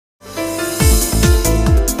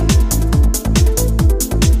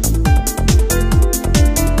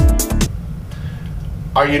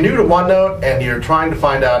Are you new to OneNote and you're trying to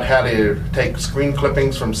find out how to take screen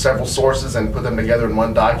clippings from several sources and put them together in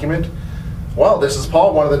one document? Well, this is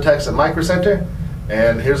Paul, one of the techs at Micro Center,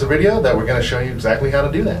 and here's a video that we're going to show you exactly how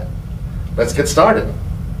to do that. Let's get started.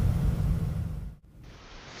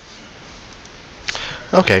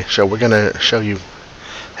 Okay, so we're going to show you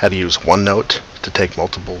how to use OneNote to take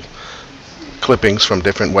multiple clippings from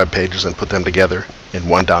different web pages and put them together in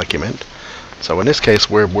one document. So in this case,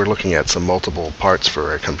 we're looking at some multiple parts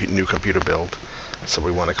for a new computer build. So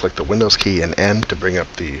we want to click the Windows key and N to bring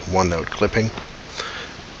up the OneNote clipping,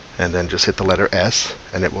 and then just hit the letter S,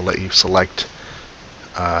 and it will let you select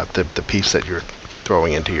the piece that you're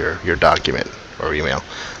throwing into your document or email.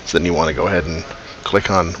 So then you want to go ahead and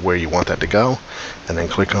click on where you want that to go, and then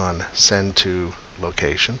click on Send to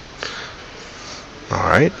Location.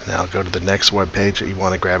 Alright, now go to the next web page that you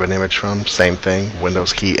want to grab an image from. Same thing,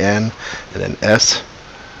 Windows key N and then S.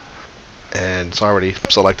 And it's already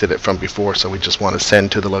selected it from before, so we just want to send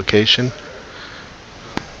to the location.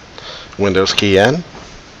 Windows key N,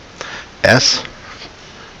 S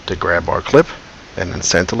to grab our clip, and then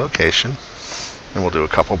send to location. And we'll do a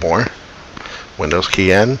couple more. Windows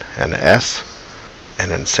key N and S, and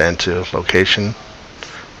then send to location.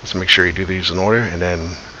 Just make sure you do these in order, and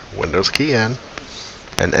then Windows key N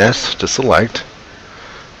and S to select,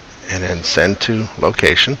 and then send to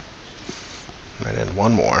location, and then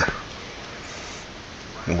one more,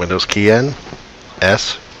 and Windows key N,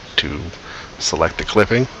 S to select the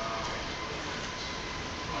clipping,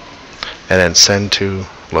 and then send to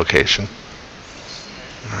location.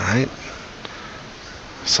 Alright,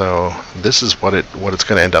 so this is what it's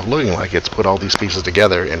going to end up looking like. It's put all these pieces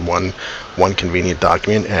together in one convenient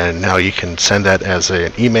document, and now you can send that as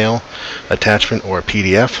an email attachment or a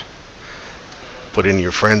PDF. Put in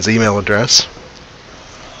your friend's email address,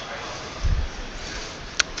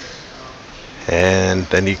 and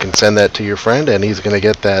then you can send that to your friend, and he's going to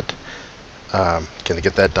get that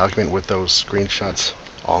document with those screenshots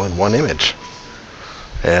all in one image.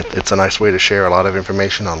 And it's a nice way to share a lot of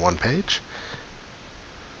information on one page.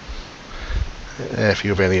 If you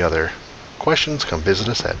have any other questions, come visit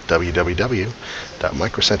us at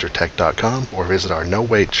www.microcentertech.com or visit our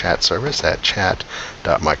no-wait chat service at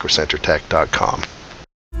chat.microcentertech.com.